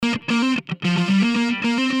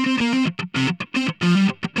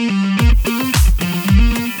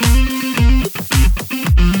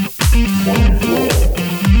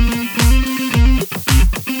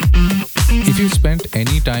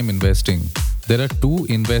investing, there are two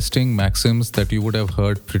investing maxims that you would have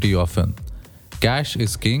heard pretty often. Cash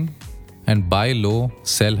is king and buy low,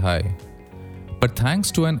 sell high. But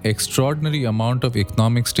thanks to an extraordinary amount of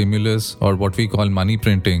economic stimulus or what we call money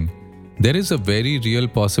printing, there is a very real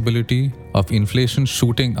possibility of inflation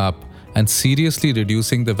shooting up and seriously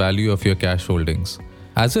reducing the value of your cash holdings.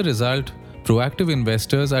 As a result, proactive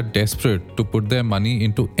investors are desperate to put their money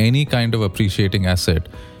into any kind of appreciating asset,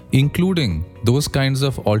 including those kinds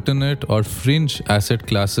of alternate or fringe asset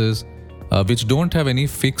classes which don't have any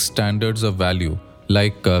fixed standards of value,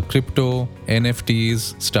 like crypto,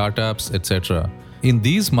 NFTs, startups, etc. In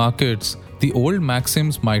these markets, the old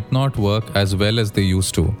maxims might not work as well as they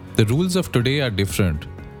used to. The rules of today are different.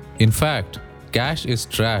 In fact, cash is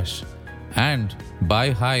trash and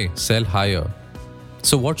buy high, sell higher.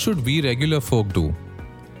 So what should we regular folk do?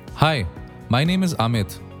 Hi, my name is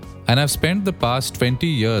Amit, and I've spent the past 20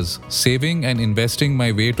 years saving and investing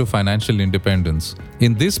my way to financial independence.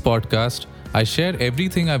 In this podcast, I share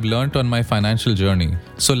everything I've learned on my financial journey.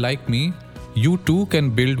 So like me, you too can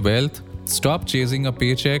build wealth, stop chasing a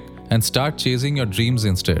paycheck, and start chasing your dreams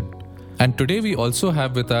instead. And today we also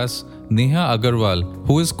have with us Neha Agarwal,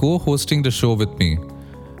 who is co-hosting the show with me.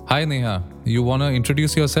 Hi Neha, you want to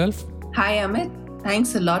introduce yourself? Hi Amit,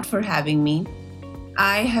 thanks a lot for having me.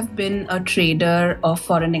 I have been a trader of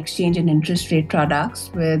foreign exchange and interest rate products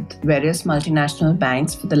with various multinational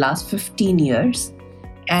banks for the last 15 years.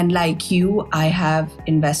 And like you, I have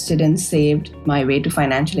invested and saved my way to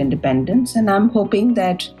financial independence. And I'm hoping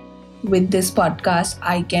that with this podcast,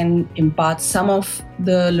 I can impart some of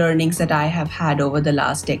the learnings that I have had over the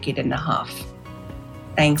last decade and a half.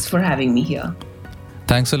 Thanks for having me here.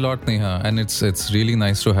 Thanks a lot, Neha. And it's really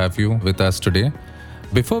nice to have you with us today.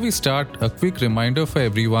 Before we start, a quick reminder for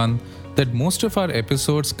everyone that most of our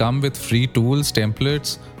episodes come with free tools,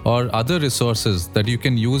 templates, or other resources that you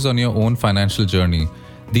can use on your own financial journey.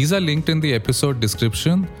 These are linked in the episode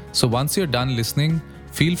description, so once you're done listening,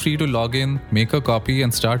 feel free to log in, make a copy,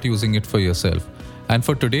 and start using it for yourself. And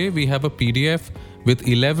for today, we have a PDF with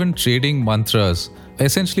 11 trading mantras,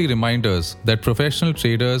 essentially reminders that professional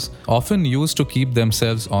traders often use to keep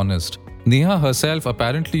themselves honest. Neha herself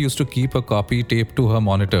apparently used to keep a copy taped to her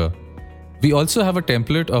monitor. We also have a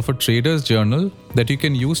template of a trader's journal that you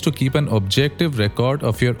can use to keep an objective record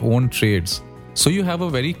of your own trades. So you have a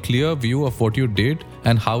very clear view of what you did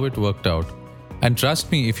and how it worked out. And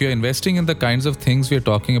trust me, if you're investing in the kinds of things we're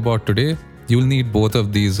talking about today, you'll need both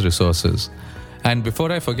of these resources. And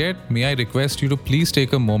before I forget, may I request you to please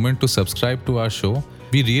take a moment to subscribe to our show.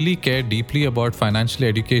 We really care deeply about financial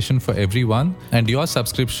education for everyone, and your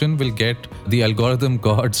subscription will get the algorithm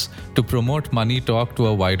gods to promote Money Talk to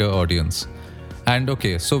a wider audience. And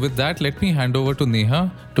okay, so with that, let me hand over to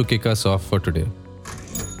Neha to kick us off for today.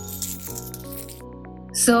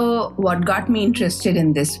 So what got me interested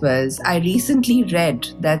in this was I recently read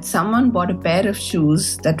that someone bought a pair of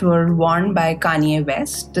shoes that were worn by Kanye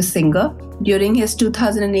West, the singer, during his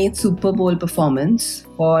 2008 Super Bowl performance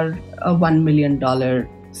for a $1 million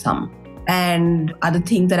sum. And other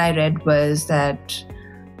thing that I read was that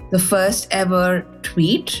the first ever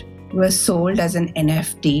tweet was sold as an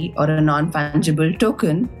NFT or a non-fungible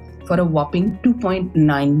token for a whopping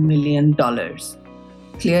 $2.9 million.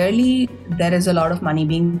 Clearly, there is a lot of money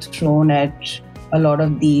being thrown at a lot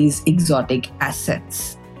of these exotic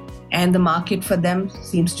assets, and the market for them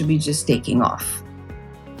seems to be just taking off.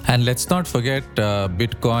 And let's not forget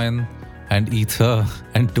Bitcoin and Ether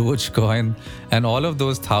and Dogecoin and all of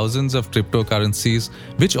those thousands of cryptocurrencies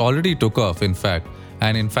which already took off, in fact.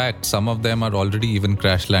 And in fact, some of them are already even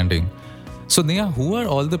crash landing. So Neha, who are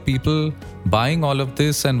all the people buying all of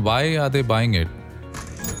this and why are they buying it?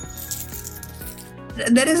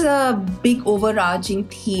 There is a big overarching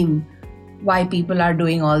theme why people are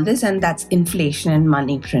doing all this, and that's inflation and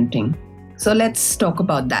money printing. So let's talk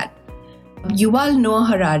about that. Yuval Noah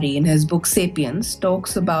Harari, in his book Sapiens,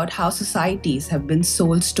 talks about how societies have been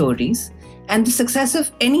sold stories, and the success of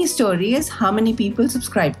any story is how many people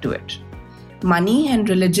subscribe to it. Money and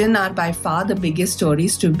religion are by far the biggest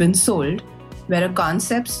stories to have been sold, where a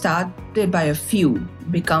concept started by a few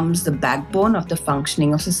becomes the backbone of the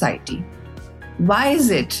functioning of society. Why is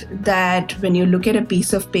it that when you look at a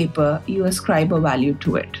piece of paper, you ascribe a value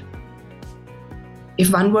to it?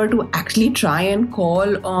 If one were to actually try and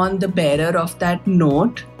call on the bearer of that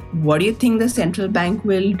note, what do you think the central bank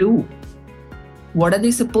will do? What are they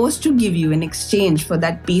supposed to give you in exchange for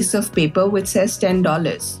that piece of paper which says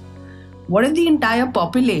 $10? What if the entire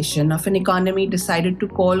population of an economy decided to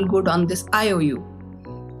call good on this IOU?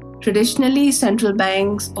 Traditionally, central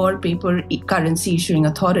banks or paper currency issuing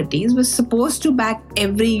authorities were supposed to back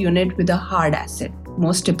every unit with a hard asset.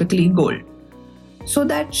 most typically gold. So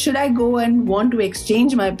that should I go and want to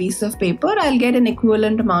exchange my piece of paper, I'll get an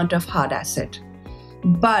equivalent amount of hard asset.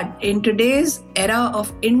 But in today's era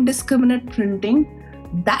of indiscriminate printing,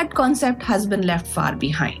 that concept has been left far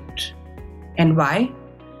behind. And why?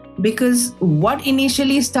 Because what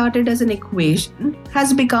initially started as an equation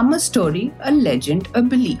has become a story, a legend, a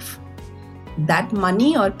belief. That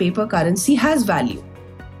money or paper currency has value.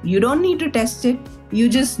 You don't need to test it, you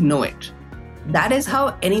just know it. That is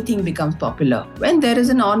how anything becomes popular, when there is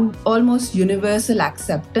an almost universal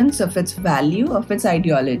acceptance of its value, of its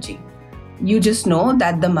ideology. You just know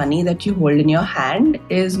that the money that you hold in your hand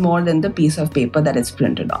is more than the piece of paper that it's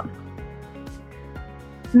printed on.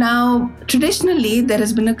 Now, traditionally, there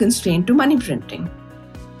has been a constraint to money printing.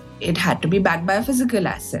 It had to be backed by a physical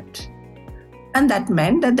asset. And that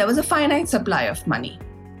meant that there was a finite supply of money.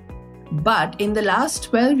 But in the last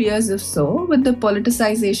 12 years or so, with the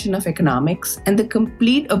politicization of economics and the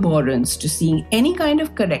complete abhorrence to seeing any kind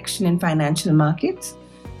of correction in financial markets,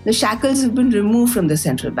 the shackles have been removed from the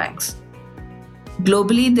central banks.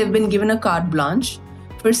 Globally, they've been given a carte blanche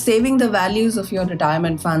for saving the values of your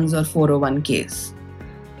retirement funds or 401ks.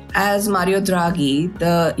 As Mario Draghi,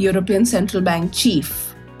 the European Central Bank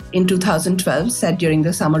chief, in 2012 said during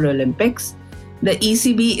the Summer Olympics, the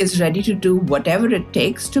ECB is ready to do whatever it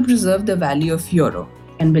takes to preserve the value of euro.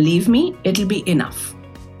 And believe me, it'll be enough.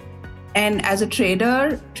 And as a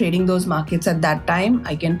trader, trading those markets at that time,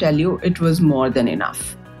 I can tell you it was more than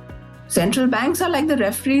enough. Central banks are like the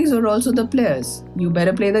referees or also the players. You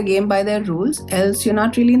better play the game by their rules, else you're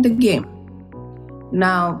not really in the game.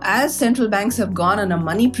 Now, as central banks have gone on a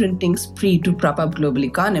money printing spree to prop up global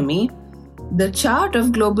economy, the chart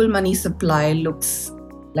of global money supply looks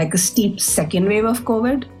like a steep second wave of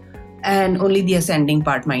COVID, and only the ascending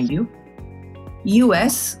part, mind you.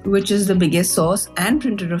 US, which is the biggest source and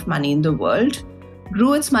printer of money in the world,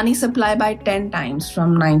 grew its money supply by 10 times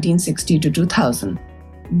from 1960 to 2000.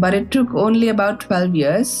 But it took only about 12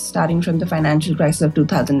 years, starting from the financial crisis of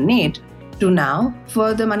 2008 to now,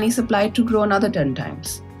 for the money supply to grow another 10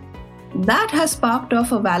 times. That has sparked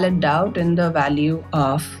off a valid doubt in the value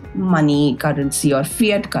of money currency, or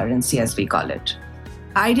fiat currency as we call it.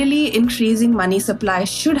 Ideally, increasing money supply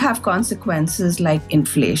should have consequences like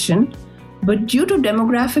inflation, but due to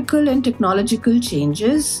demographical and technological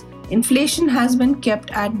changes, inflation has been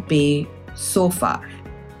kept at bay so far.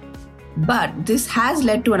 But this has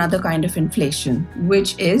led to another kind of inflation,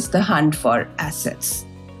 which is the hunt for assets.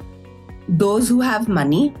 Those who have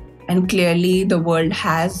money, and clearly the world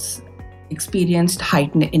has experienced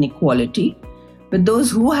heightened inequality, but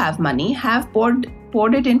those who have money have poured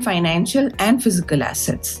it in financial and physical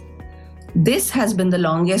assets. This has been the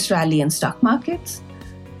longest rally in stock markets.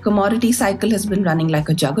 Commodity cycle has been running like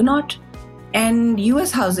a juggernaut, and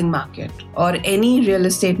US housing market, or any real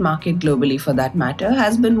estate market globally for that matter,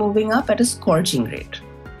 has been moving up at a scorching rate.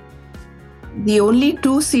 The only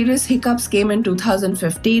two serious hiccups came in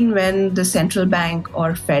 2015 when the central bank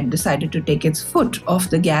or Fed decided to take its foot off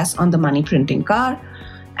the gas on the money printing car,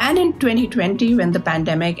 and in 2020 when the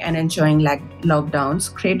pandemic and ensuing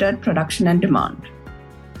lockdowns cratered production and demand.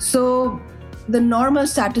 So the normal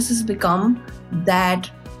status has become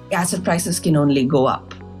that asset prices can only go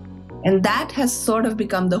up. And that has sort of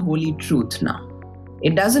become the holy truth now.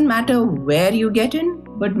 It doesn't matter where you get in,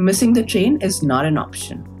 but missing the train is not an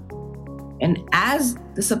option. And as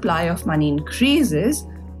the supply of money increases,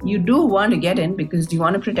 you do want to get in because you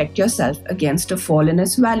want to protect yourself against a fall in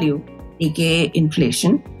its value, aka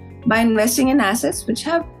inflation, by investing in assets which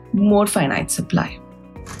have more finite supply.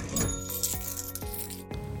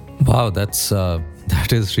 Wow,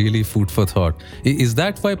 that is really food for thought. Is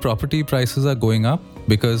that why property prices are going up?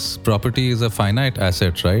 Because property is a finite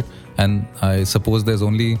asset, right? And I suppose there's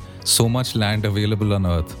only so much land available on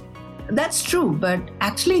Earth. That's true, but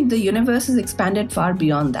actually the universe has expanded far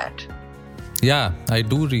beyond that. Yeah, I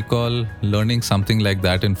do recall learning something like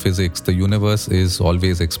that in physics. The universe is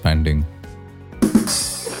always expanding.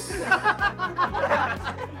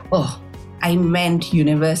 Oh, I meant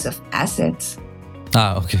universe of assets.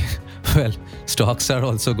 Okay. Well, stocks are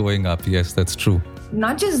also going up. Yes, that's true.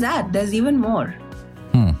 Not just that, there's even more.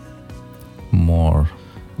 More.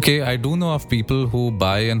 Okay, I do know of people who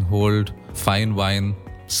buy and hold fine wine.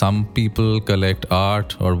 Some people collect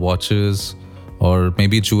art or watches or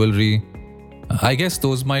maybe jewelry. I guess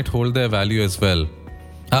those might hold their value as well.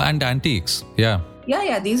 And antiques, yeah.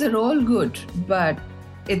 Yeah, these are all good, but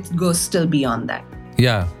it goes still beyond that.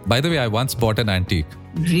 Yeah, by the way, I once bought an antique.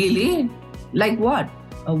 Really? Like what?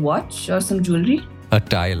 A watch or some jewelry? A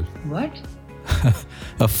tile. What?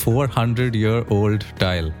 A 400-year-old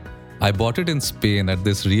tile. I bought it in Spain at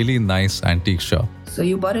this really nice antique shop. So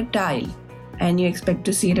you bought a tile and you expect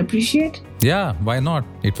to see it appreciate? Yeah, why not?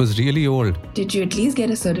 It was really old. Did you at least get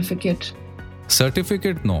a certificate?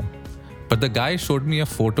 Certificate? No. But the guy showed me a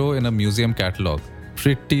photo in a museum catalog.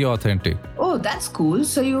 Pretty authentic. Oh, that's cool.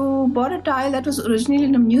 So you bought a tile that was originally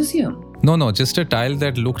in a museum? No, just a tile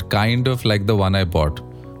that looked kind of like the one I bought.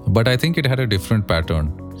 But I think it had a different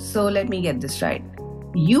pattern. So let me get this right.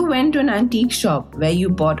 You went to an antique shop where you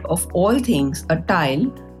bought, of all things, a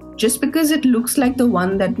tile just because it looks like the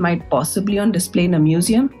one that might possibly on display in a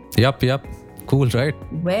museum? Yup. Cool, right?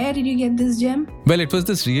 Where did you get this gem? Well, it was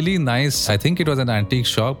this really nice, I think it was an antique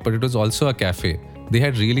shop, but it was also a cafe. They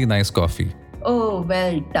had really nice coffee. Oh,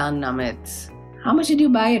 well done, Amit. How much did you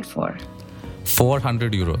buy it for?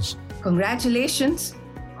 400 euros. Congratulations.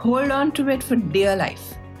 Hold on to it for dear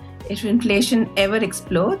life. If inflation ever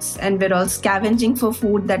explodes and we're all scavenging for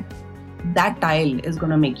food, that tile is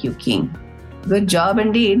going to make you king. Good job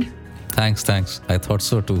indeed. Thanks. I thought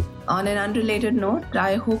so too. On an unrelated note,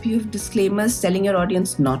 I hope you have disclaimers telling your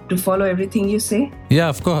audience not to follow everything you say. Yeah,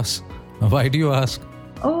 of course. Why do you ask?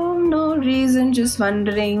 Oh, no reason, just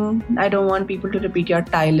wondering. I don't want people to repeat your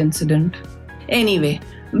tile incident. Anyway,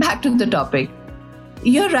 back to the topic.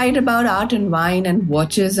 You're right about art and wine and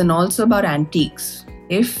watches and also about antiques,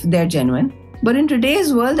 if they're genuine. But in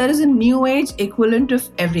today's world, there is a new age equivalent of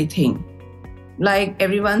everything. Like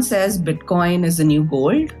everyone says Bitcoin is the new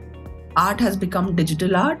gold. Art has become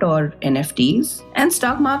digital art or NFTs. And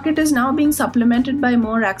stock market is now being supplemented by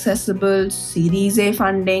more accessible Series A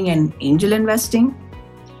funding and angel investing.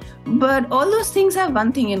 But all those things have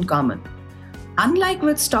one thing in common. Unlike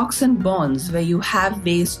with stocks and bonds, where you have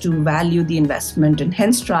ways to value the investment and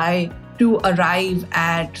hence try to arrive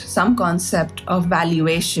at some concept of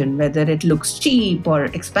valuation, whether it looks cheap or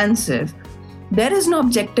expensive, there is no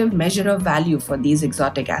objective measure of value for these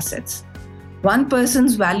exotic assets. One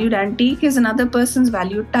person's valued antique is another person's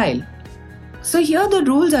valued tile. So here the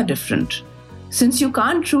rules are different. Since you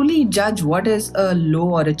can't truly judge what is a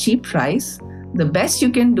low or a cheap price, the best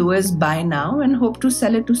you can do is buy now and hope to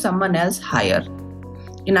sell it to someone else higher.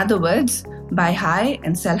 In other words, buy high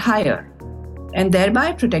and sell higher, and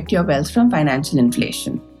thereby protect your wealth from financial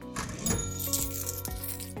inflation.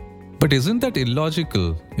 But isn't that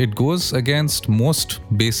illogical? It goes against most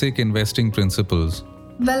basic investing principles.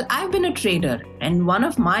 Well, I've been a trader, and one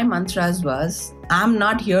of my mantras was, I'm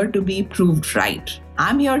not here to be proved right.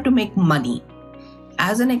 I'm here to make money.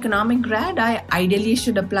 As an economic grad, I ideally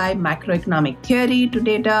should apply macroeconomic theory to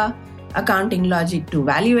data, accounting logic to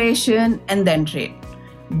valuation, and then trade.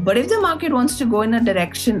 But if the market wants to go in a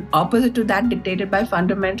direction opposite to that dictated by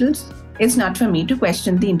fundamentals, it's not for me to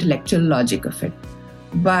question the intellectual logic of it,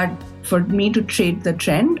 but for me to trade the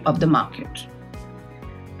trend of the market.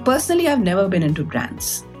 Personally, I've never been into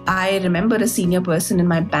brands. I remember a senior person in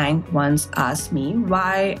my bank once asked me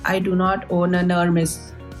why I do not own an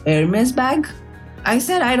Hermes bag. I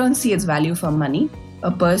said I don't see its value for money.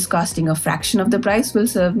 A purse costing a fraction of the price will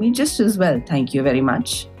serve me just as well, thank you very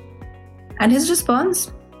much. And his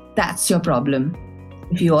response? That's your problem.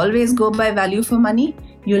 If you always go by value for money,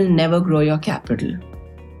 you'll never grow your capital.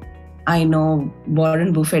 I know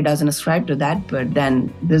Warren Buffett doesn't ascribe to that, but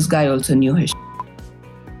then this guy also knew his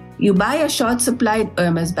You buy a short-supplied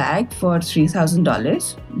Hermes bag for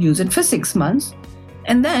 $3,000, use it for 6 months,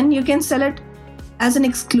 and then you can sell it as an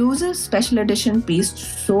exclusive special edition piece to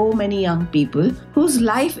so many young people whose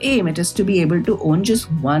life aim it is to be able to own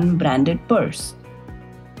just one branded purse.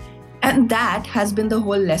 And that has been the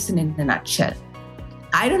whole lesson in a nutshell.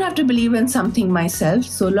 I don't have to believe in something myself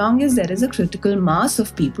so long as there is a critical mass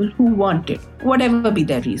of people who want it, whatever be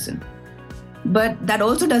their reason. But that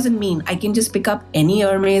also doesn't mean I can just pick up any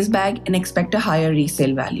Hermes bag and expect a higher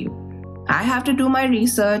resale value. I have to do my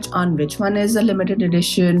research on which one is a limited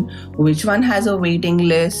edition, which one has a waiting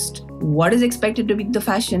list, what is expected to be the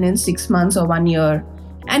fashion in 6 months or 1 year,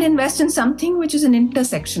 and invest in something which is an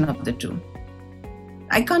intersection of the two.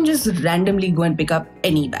 I can't just randomly go and pick up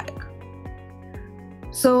any bag.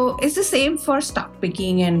 So it's the same for stock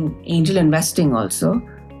picking and angel investing also.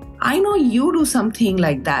 I know you do something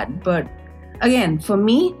like that, but again, for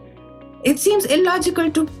me, it seems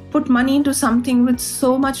illogical to put money into something with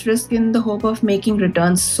so much risk in the hope of making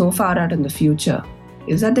returns so far out in the future.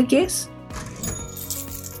 Is that the case?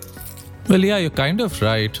 Well, yeah, you're kind of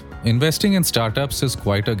right. Investing in startups is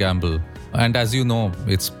quite a gamble. And as you know,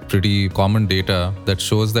 it's pretty common data that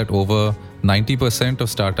shows that over 90% of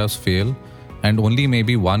startups fail and only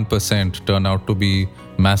maybe 1% turn out to be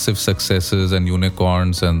massive successes and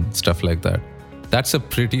unicorns and stuff like that. That's a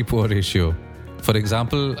pretty poor ratio. For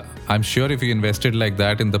example, I'm sure if you invested like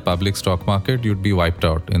that in the public stock market, you'd be wiped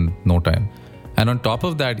out in no time. And on top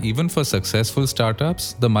of that, even for successful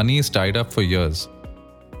startups, the money is tied up for years.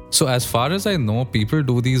 So as far as I know, people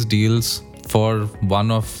do these deals for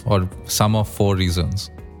one of or some of four reasons.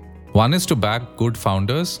 One is to back good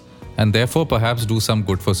founders and therefore perhaps do some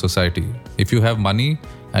good for society. If you have money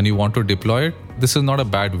and you want to deploy it, this is not a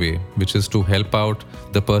bad way, which is to help out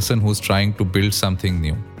the person who's trying to build something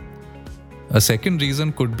new. A second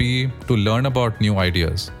reason could be to learn about new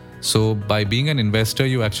ideas. So by being an investor,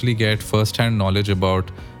 you actually get first-hand knowledge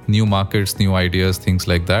about new markets, new ideas, things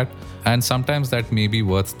like that. And sometimes that may be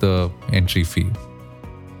worth the entry fee.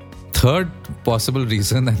 Third possible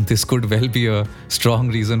reason, and this could well be a strong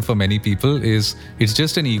reason for many people, is it's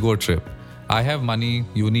just an ego trip. I have money,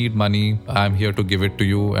 you need money, I'm here to give it to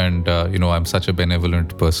you, and I'm such a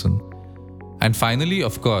benevolent person. And finally,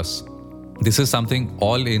 of course, this is something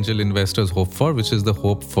all angel investors hope for, which is the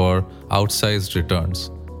hope for outsized returns.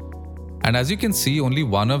 And as you can see, only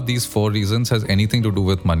one of these four reasons has anything to do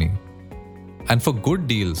with money. And for good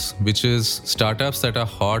deals, which is startups that are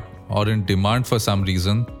hot or in demand for some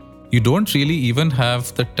reason, you don't really even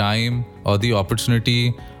have the time or the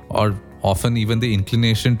opportunity or often even the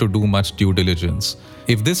inclination to do much due diligence.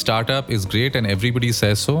 If this startup is great and everybody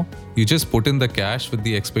says so, you just put in the cash with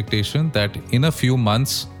the expectation that in a few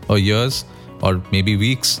months or years or maybe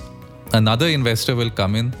weeks, another investor will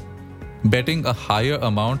come in, betting a higher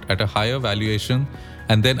amount at a higher valuation,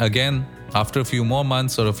 and then again, after a few more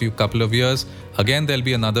months or a couple of years, again there'll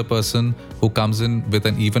be another person who comes in with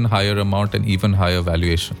an even higher amount and even higher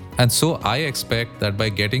valuation. And so I expect that by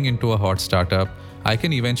getting into a hot startup, I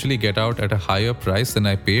can eventually get out at a higher price than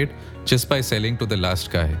I paid just by selling to the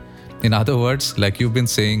last guy. In other words, like you've been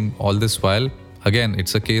saying all this while, again,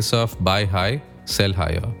 it's a case of buy high, sell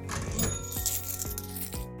higher.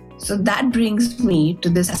 So that brings me to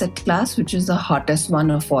this asset class, which is the hottest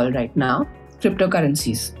one of all right now,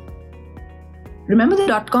 cryptocurrencies. Remember the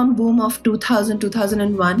dot-com boom of 2000,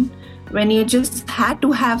 2001, when you just had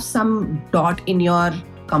to have some dot in your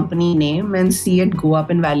company name and see it go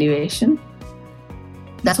up in valuation?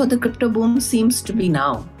 That's what the crypto boom seems to be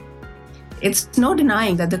now. It's no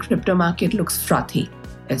denying that the crypto market looks frothy.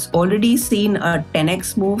 It's already seen a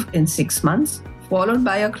 10x move in 6 months, followed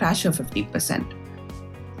by a crash of 50%.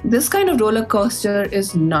 This kind of roller coaster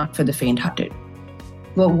is not for the faint-hearted.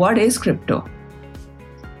 Well, what is crypto?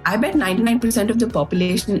 I bet 99% of the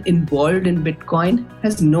population involved in Bitcoin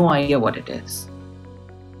has no idea what it is.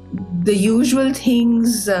 The usual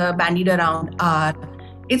things bandied around are,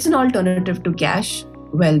 it's an alternative to cash.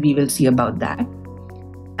 Well, we will see about that.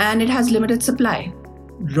 And it has limited supply.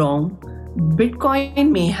 Wrong. Bitcoin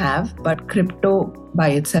may have, but crypto by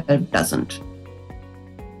itself doesn't.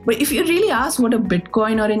 But if you really ask what a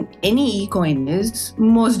Bitcoin or any e-coin is,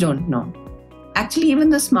 most don't know. Actually, even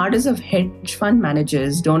the smartest of hedge fund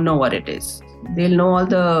managers don't know what it is. They'll know all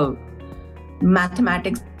the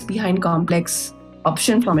mathematics behind complex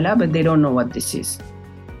option formula, but they don't know what this is.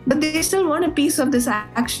 But they still want a piece of this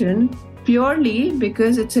action purely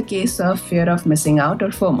because it's a case of fear of missing out or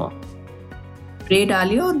FOMO. Ray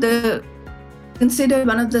Dalio, considered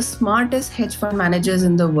one of the smartest hedge fund managers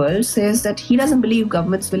in the world, says that he doesn't believe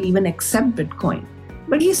governments will even accept Bitcoin,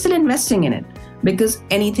 but he's still investing in it because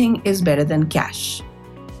anything is better than cash.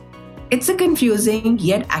 It's a confusing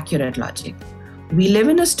yet accurate logic. We live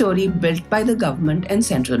in a story built by the government and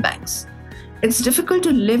central banks. It's difficult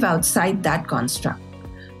to live outside that construct.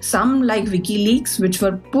 Some, like WikiLeaks, which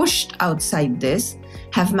were pushed outside this,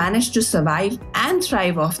 have managed to survive and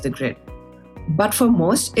thrive off the grid. But for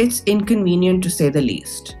most, it's inconvenient to say the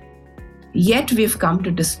least. Yet we've come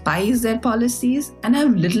to despise their policies and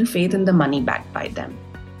have little faith in the money backed by them.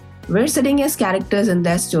 We're sitting as characters in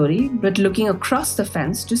their story, but looking across the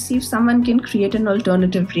fence to see if someone can create an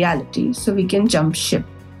alternative reality so we can jump ship.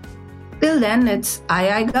 Till then, it's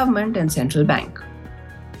II government and central bank.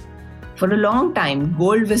 For a long time,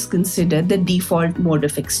 gold was considered the default mode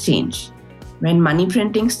of exchange. When money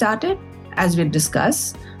printing started, as we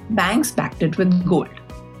discussed, banks backed it with gold.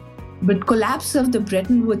 But collapse of the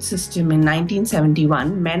Bretton Woods system in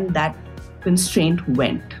 1971 meant that constraint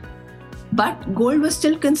went. But gold was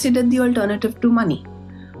still considered the alternative to money.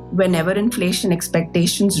 Whenever inflation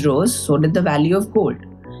expectations rose, so did the value of gold.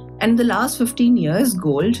 And in the last 15 years,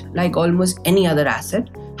 gold, like almost any other asset,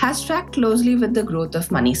 has tracked closely with the growth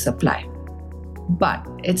of money supply. But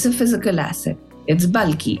it's a physical asset. It's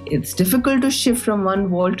bulky, it's difficult to shift from one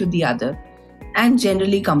wall to the other, and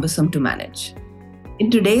generally cumbersome to manage. In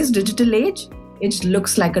today's digital age, it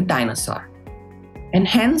looks like a dinosaur. And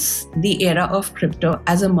hence the era of crypto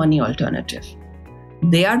as a money alternative.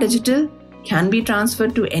 They are digital, can be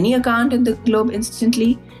transferred to any account in the globe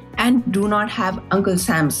instantly, and do not have Uncle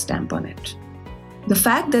Sam's stamp on it. The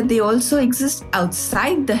fact that they also exist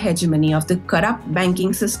outside the hegemony of the corrupt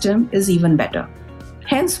banking system is even better.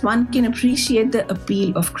 Hence, one can appreciate the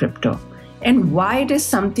appeal of crypto and why it is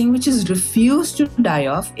something which has refused to die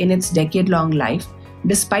off in its decade-long life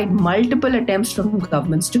despite multiple attempts from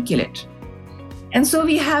governments to kill it. And so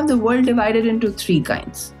we have the world divided into three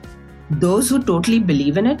kinds. Those who totally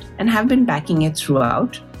believe in it and have been backing it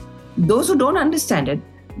throughout. Those who don't understand it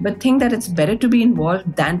but think that it's better to be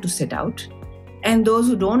involved than to sit out. And those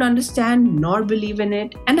who don't understand nor believe in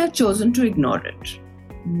it and have chosen to ignore it.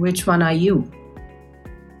 Which one are you?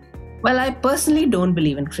 Well, I personally don't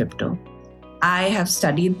believe in crypto. I have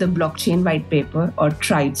studied the blockchain white paper or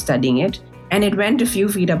tried studying it, and it went a few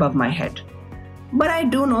feet above my head. But I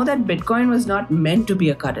do know that Bitcoin was not meant to be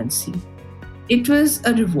a currency. It was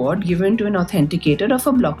a reward given to an authenticator of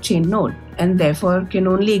a blockchain node and therefore can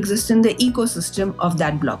only exist in the ecosystem of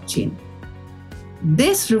that blockchain.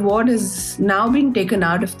 This reward has now been taken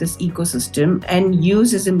out of this ecosystem and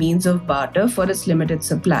used as a means of barter for its limited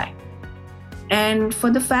supply. And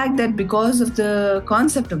for the fact that because of the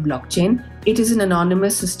concept of blockchain, it is an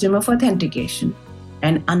anonymous system of authentication.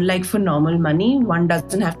 And unlike for normal money, one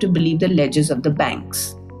doesn't have to believe the ledgers of the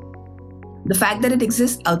banks. The fact that it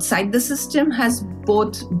exists outside the system has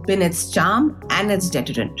both been its charm and its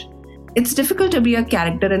deterrent. It's difficult to be a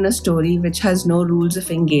character in a story which has no rules of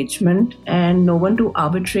engagement and no one to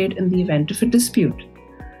arbitrate in the event of a dispute.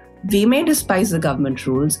 We may despise the government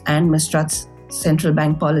rules and mistrust central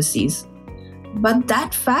bank policies, but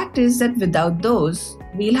that fact is that without those,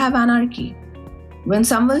 we'll have anarchy. When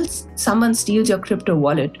someone steals your crypto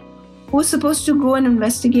wallet, who's supposed to go and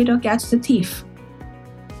investigate or catch the thief?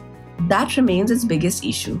 That remains its biggest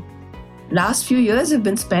issue. Last few years have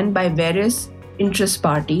been spent by various interest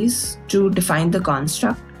parties to define the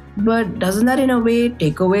construct, but doesn't that in a way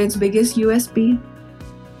take away its biggest USP?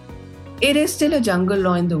 It is still a jungle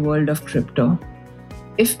law in the world of crypto.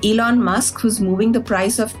 If Elon Musk was moving the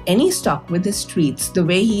price of any stock with his tweets the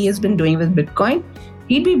way he has been doing with Bitcoin,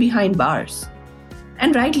 he'd be behind bars.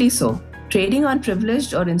 And rightly so. Trading on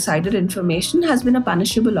privileged or insider information has been a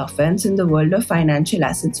punishable offense in the world of financial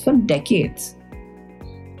assets for decades.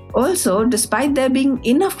 Also, despite there being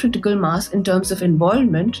enough critical mass in terms of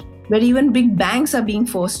involvement, where even big banks are being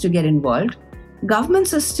forced to get involved,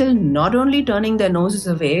 governments are still not only turning their noses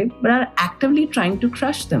away, but are actively trying to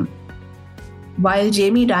crush them. While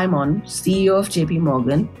Jamie Dimon, CEO of JP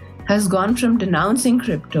Morgan, has gone from denouncing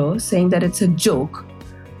crypto, saying that it's a joke,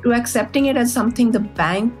 to accepting it as something the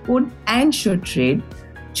bank would and should trade,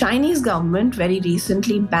 Chinese government very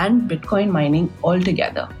recently banned Bitcoin mining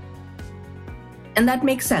altogether. And that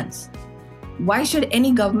makes sense. Why should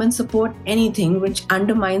any government support anything which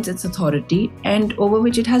undermines its authority and over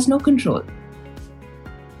which it has no control?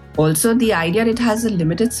 Also, the idea that it has a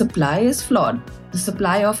limited supply is flawed. The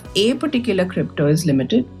supply of a particular crypto is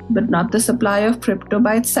limited, but not the supply of crypto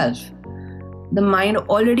by itself. The mind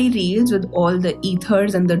already reels with all the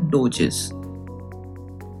ethers and the doges.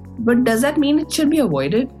 But does that mean it should be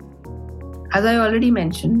avoided? As I already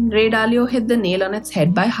mentioned, Ray Dalio hit the nail on its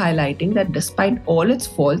head by highlighting that despite all its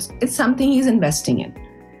faults, it's something he's investing in.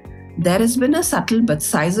 There has been a subtle but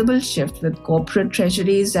sizable shift with corporate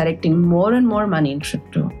treasuries directing more and more money in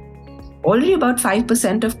crypto. Already about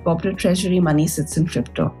 5% of corporate treasury money sits in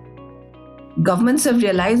crypto. Governments have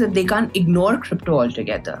realized that they can't ignore crypto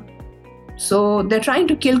altogether. So they're trying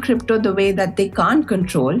to kill crypto the way that they can't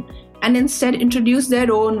control and instead introduce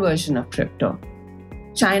their own version of crypto.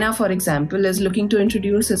 China, for example, is looking to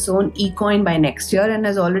introduce its own e-coin by next year and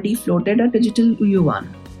has already floated a digital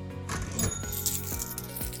yuan.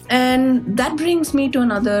 And that brings me to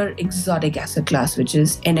another exotic asset class, which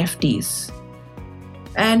is NFTs.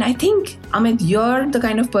 And I think, Amit, you're the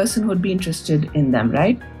kind of person who'd be interested in them,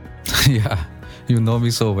 right? Yeah, you know me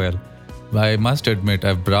so well. I must admit,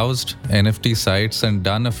 I've browsed NFT sites and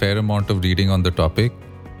done a fair amount of reading on the topic.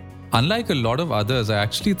 Unlike a lot of others, I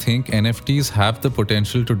actually think NFTs have the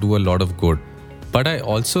potential to do a lot of good. But I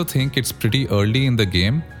also think it's pretty early in the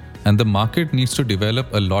game and the market needs to develop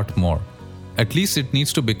a lot more. At least it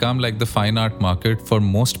needs to become like the fine art market for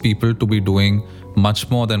most people to be doing much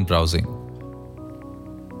more than browsing.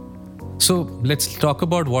 So let's talk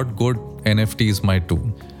about what good NFTs might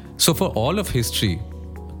do. So for all of history,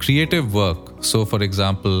 creative work, so for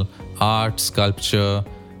example, art, sculpture,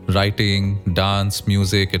 writing, dance,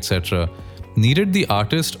 music, etc., needed the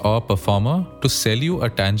artist or performer to sell you a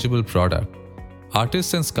tangible product.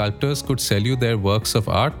 Artists and sculptors could sell you their works of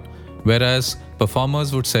art, whereas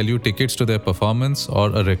performers would sell you tickets to their performance or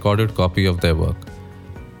a recorded copy of their work.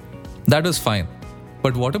 That was fine.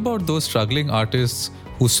 But what about those struggling artists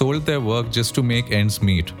who sold their work just to make ends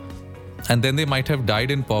meet? And then they might have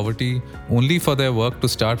died in poverty only for their work to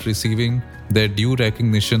start receiving their due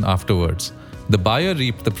recognition afterwards. The buyer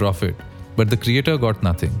reaped the profit, but the creator got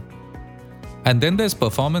nothing. And then there's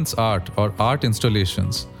performance art or art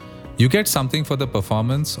installations. You get something for the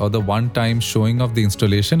performance or the one-time showing of the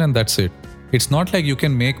installation, and that's it. It's not like you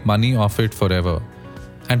can make money off it forever.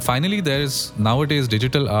 And finally, there's nowadays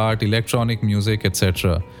digital art, electronic music,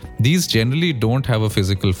 etc. These generally don't have a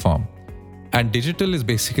physical form. And digital is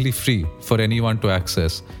basically free for anyone to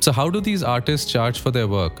access. So how do these artists charge for their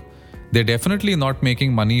work? They're definitely not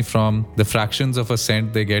making money from the fractions of a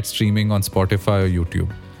cent they get streaming on Spotify or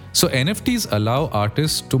YouTube. So NFTs allow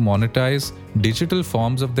artists to monetize digital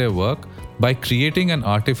forms of their work by creating an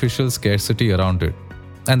artificial scarcity around it.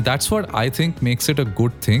 And that's what I think makes it a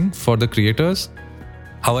good thing for the creators.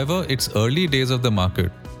 However, it's early days of the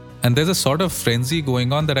market. And there's a sort of frenzy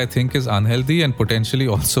going on that I think is unhealthy and potentially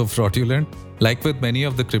also fraudulent, like with many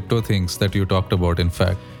of the crypto things that you talked about, in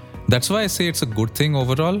fact. That's why I say it's a good thing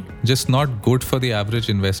overall, just not good for the average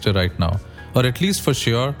investor right now. Or at least for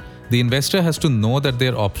sure, the investor has to know that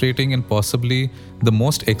they're operating in possibly the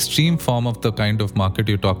most extreme form of the kind of market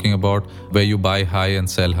you're talking about, where you buy high and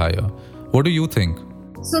sell higher. What do you think?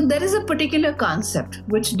 So there is a particular concept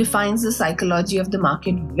which defines the psychology of the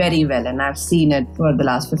market very well, and I've seen it for the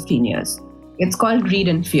last 15 years. It's called greed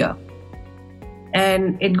and fear.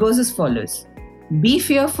 And it goes as follows. Be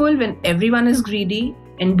fearful when everyone is greedy,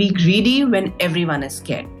 and be greedy when everyone is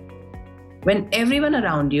scared. When everyone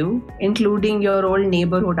around you, including your old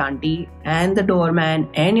neighborhood auntie and the doorman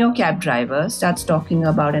and your cab driver, starts talking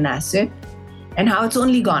about an asset and how it's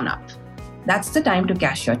only gone up, that's the time to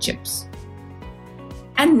cash your chips.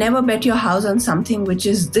 And never bet your house on something which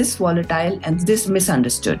is this volatile and this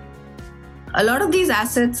misunderstood. A lot of these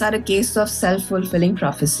assets are a case of self-fulfilling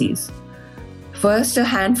prophecies. First, a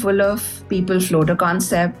handful of people float a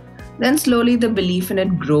concept, then slowly the belief in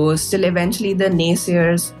it grows till eventually the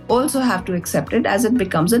naysayers also have to accept it as it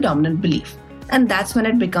becomes a dominant belief. And that's when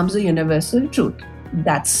it becomes a universal truth.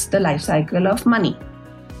 That's the life cycle of money.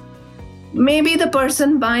 Maybe the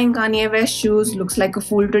person buying Kanye West shoes looks like a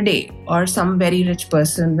fool today, or some very rich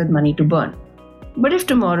person with money to burn. But if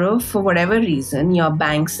tomorrow, for whatever reason, your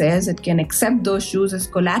bank says it can accept those shoes as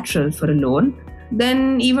collateral for a loan,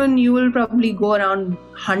 then even you will probably go around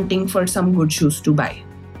hunting for some good shoes to buy.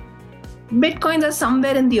 Bitcoins are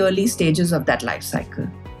somewhere in the early stages of that life cycle.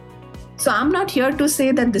 So I'm not here to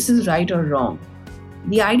say that this is right or wrong.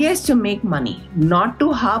 The idea is to make money, not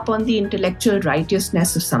to harp on the intellectual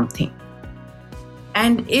righteousness of something.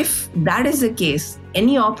 And if that is the case,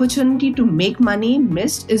 any opportunity to make money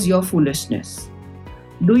missed is your foolishness.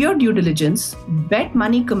 Do your due diligence, bet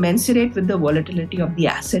money commensurate with the volatility of the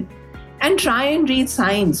asset, and try and read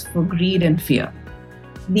signs for greed and fear.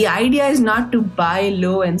 The idea is not to buy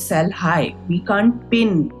low and sell high. We can't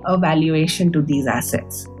pin a valuation to these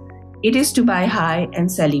assets. It is to buy high and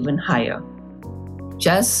sell even higher.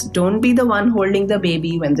 Just don't be the one holding the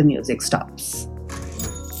baby when the music stops.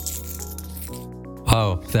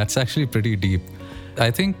 Wow, that's actually pretty deep.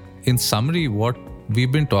 I think in summary, what we've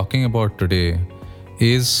been talking about today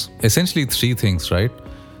is essentially three things, right?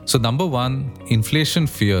 So number one, inflation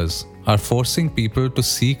fears are forcing people to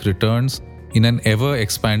seek returns in an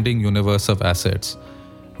ever-expanding universe of assets,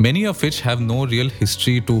 many of which have no real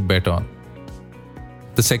history to bet on.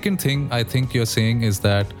 The second thing I think you're saying is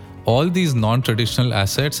that all these non-traditional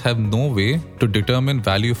assets have no way to determine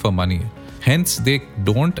value for money. Hence, they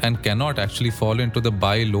don't and cannot actually fall into the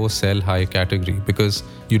buy low, sell high category because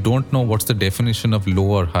you don't know what's the definition of low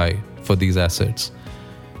or high for these assets.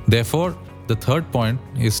 Therefore, the third point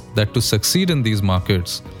is that to succeed in these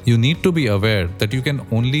markets, you need to be aware that you can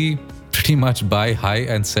only pretty much buy high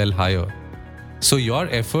and sell higher. So your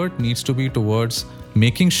effort needs to be towards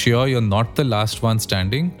making sure you're not the last one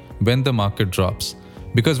standing when the market drops.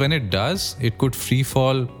 Because when it does, it could free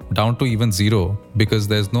fall down to even zero because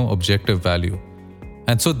there's no objective value.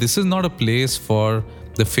 And so this is not a place for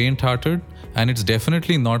the faint-hearted, and it's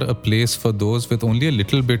definitely not a place for those with only a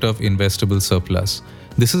little bit of investable surplus.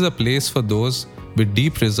 This is a place for those with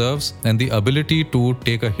deep reserves and the ability to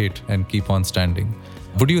take a hit and keep on standing.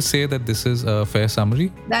 Would you say that this is a fair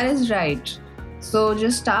summary? That is right. So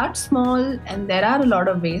just start small, and there are a lot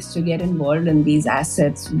of ways to get involved in these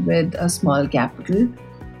assets with a small capital,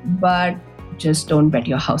 but just don't bet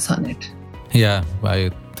your house on it. Yeah, I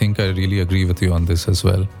think I really agree with you on this as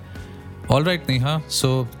well. All right, Neha.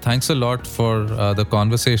 So thanks a lot for the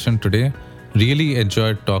conversation today. Really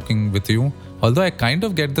enjoyed talking with you. Although I kind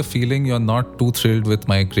of get the feeling you're not too thrilled with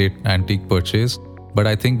my great antique purchase. But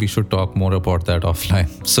I think we should talk more about that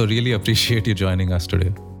offline. So really appreciate you joining us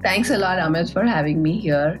today. Thanks a lot, Amit, for having me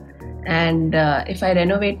here. And if I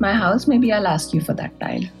renovate my house, maybe I'll ask you for that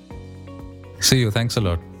tile. See you. Thanks a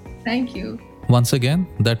lot. Thank you. Once again,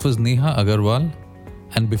 that was Neha Agarwal.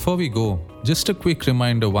 And before we go, just a quick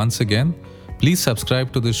reminder once again, please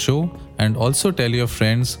subscribe to this show and also tell your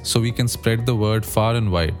friends so we can spread the word far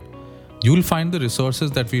and wide. You'll find the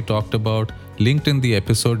resources that we talked about linked in the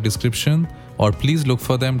episode description, or please look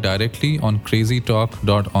for them directly on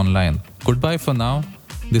crazytalk.online. Goodbye for now.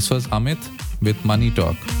 This was Amit with Money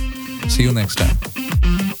Talk. See you next time.